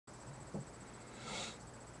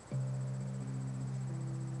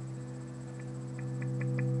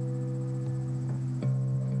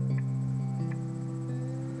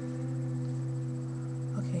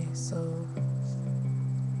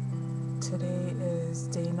today is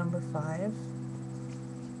day number five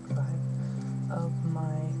of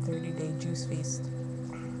my 30-day juice feast.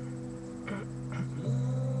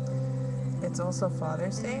 It's also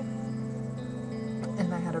Father's Day,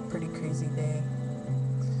 and I had a pretty crazy day.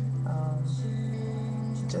 Um,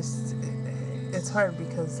 just it's hard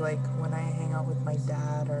because like when I hang out with my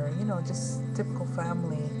dad, or just typical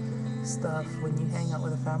family stuff, when you hang out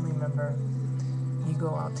with a family member, you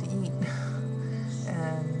go out to eat.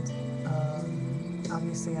 And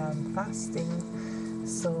obviously I'm fasting,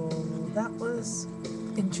 so that was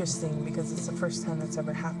interesting because it's the first time that's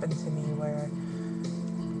ever happened to me where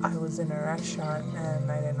I was in a restaurant and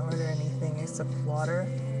I didn't order anything except water,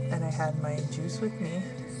 and I had my juice with me,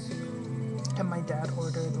 and my dad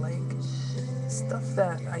ordered like stuff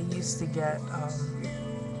that I used to get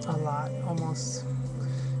a lot, almost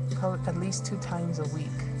probably at least 2 times a week,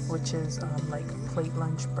 which is like plate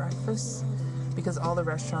lunch breakfast, because all the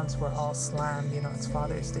restaurants were all slammed. It's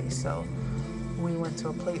Father's Day, so we went to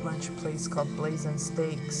a plate lunch place called Blazing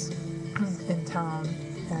Steaks in town,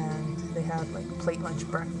 and they had like plate lunch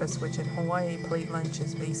breakfast, which in Hawaii, plate lunch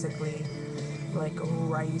is basically like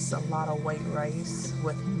rice, a lot of white rice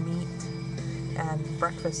with meat, and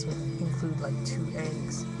breakfast would include like 2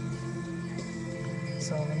 eggs.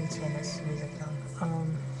 So let me turn this music down.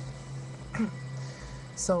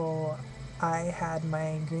 So I had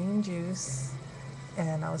my green juice,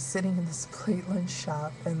 and I was sitting in this plate lunch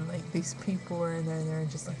shop, and like these people were in there, and they were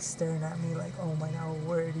just like staring at me like, oh my god,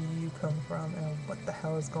 where do you come from, and what the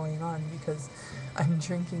hell is going on, because I'm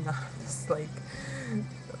drinking out of this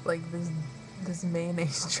this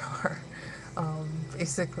mayonnaise jar,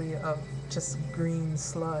 basically of just green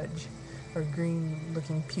sludge or green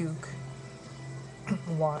looking puke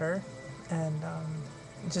water, and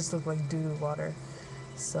it just looked like doo-doo water.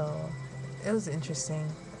 So it was interesting.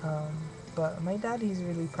 But my dad, he's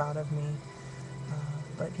really proud of me.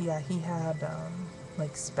 But yeah, he had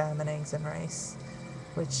like spam and eggs and rice,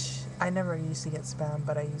 which I never used to get spam,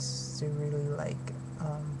 but I used to really like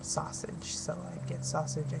sausage. So I'd get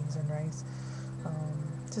sausage, eggs, and rice.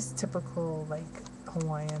 Just typical like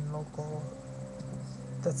Hawaiian local.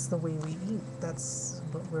 That's the way we eat. That's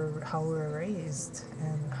how we're raised,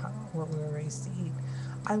 and what we were raised to eat.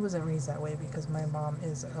 I wasn't raised that way because my mom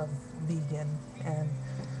is a vegan, and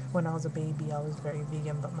when I was a baby I was very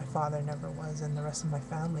vegan, but my father never was, and the rest of my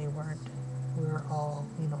family weren't. We were all,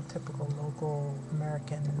 typical local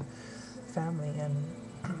American family, and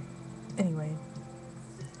anyway,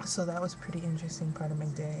 so that was pretty interesting part of my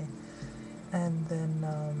day. And then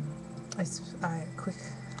I just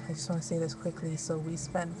want to say this quickly. So we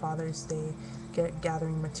spent Father's Day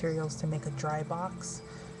gathering materials to make a dry box,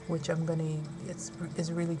 which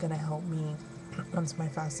is really gonna help me once my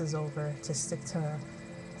fast is over to stick to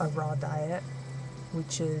a raw diet,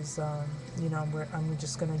 which is I'm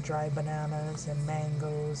just gonna dry bananas and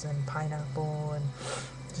mangoes and pineapple and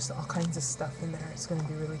just all kinds of stuff in there. It's gonna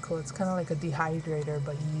be really cool. It's kind of like a dehydrator,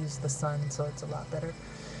 but you use the sun, so it's a lot better.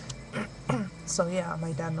 So yeah,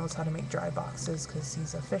 my dad knows how to make dry boxes because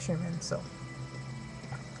he's a fisherman. So,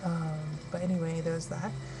 but anyway, there's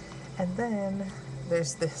that, and then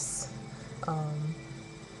there's this.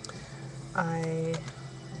 I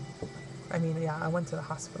went to the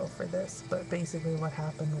hospital for this, but basically what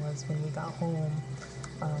happened was when we got home,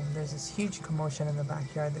 there's this huge commotion in the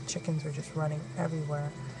backyard. The chickens were just running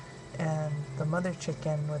everywhere, and the mother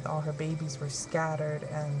chicken with all her babies were scattered,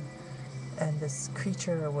 and this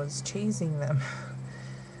creature was chasing them.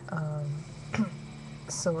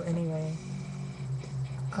 So anyway,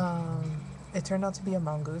 it turned out to be a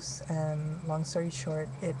mongoose, and long story short,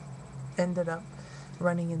 it ended up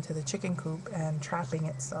running into the chicken coop and trapping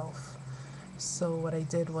itself. So what I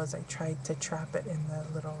did was I tried to trap it in the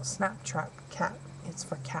little snap trap cat. It's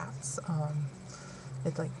for cats.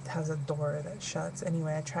 It like has a door that shuts.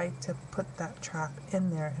 Anyway, I tried to put that trap in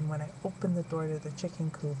there, and when I opened the door to the chicken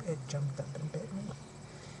coop, it jumped up and bit me,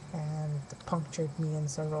 and punctured me in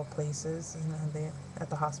several places. And at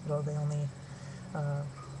the hospital they only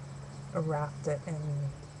wrapped it in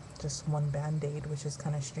just one band-aid, which is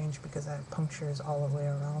kind of strange because I had punctures all the way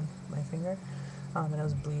around my finger, and it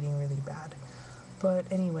was bleeding really bad.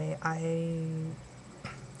 But anyway, I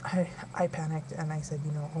panicked, and I said,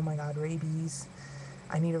 oh my god, rabies.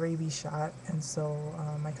 I need a rabies shot. And so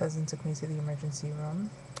my cousin took me to the emergency room.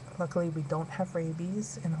 Luckily, we don't have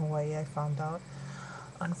rabies in Hawaii, I found out.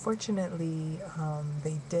 Unfortunately,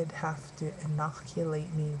 they did have to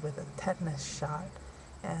inoculate me with a tetanus shot.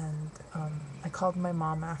 And I called my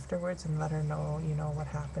mom afterwards and let her know, what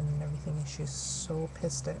happened and everything. And she was so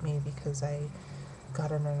pissed at me because I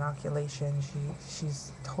got an inoculation.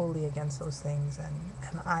 She's totally against those things,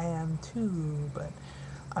 and I am too. But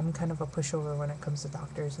I'm kind of a pushover when it comes to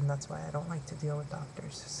doctors, and that's why I don't like to deal with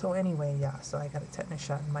doctors. So anyway, yeah. So I got a tetanus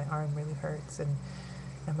shot, and my arm really hurts, and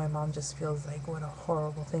my mom just feels like what a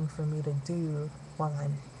horrible thing for me to do while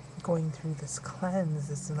I'm going through this cleanse.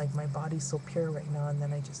 It's like my body's so pure right now, and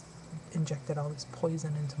then I just injected all this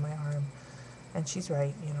poison into my arm. And she's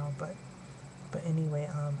right, you know, but anyway,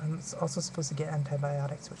 I'm also supposed to get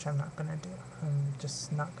antibiotics, which I'm not gonna do. I'm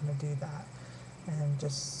just not gonna do that, and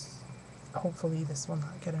just hopefully this will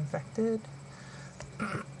not get infected.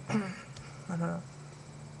 I don't know,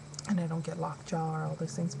 and I don't get lockjaw or all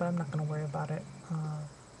those things, but I'm not gonna worry about it.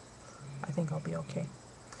 I think I'll be okay.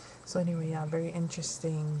 So anyway, yeah, very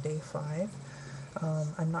interesting day 5.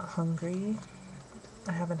 I'm not hungry.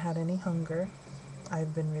 I haven't had any hunger.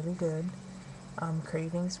 I've been really good.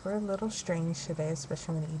 Cravings were a little strange today,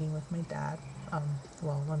 especially when eating with my dad.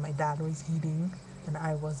 Well, when my dad was eating and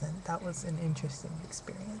I wasn't. That was an interesting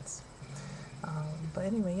experience. But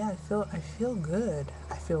anyway, yeah, I feel good.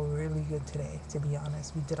 I feel really good today, to be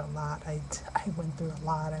honest. We did a lot. I went through a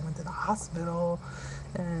lot. I went to the hospital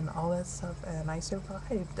and all that stuff, and I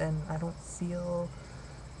survived. And I don't feel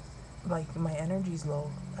like my energy's low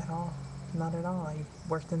at all. Not at all. I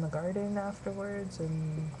worked in the garden afterwards,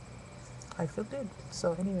 and I feel good.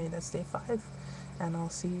 So anyway, that's day 5, and I'll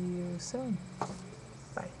see you soon.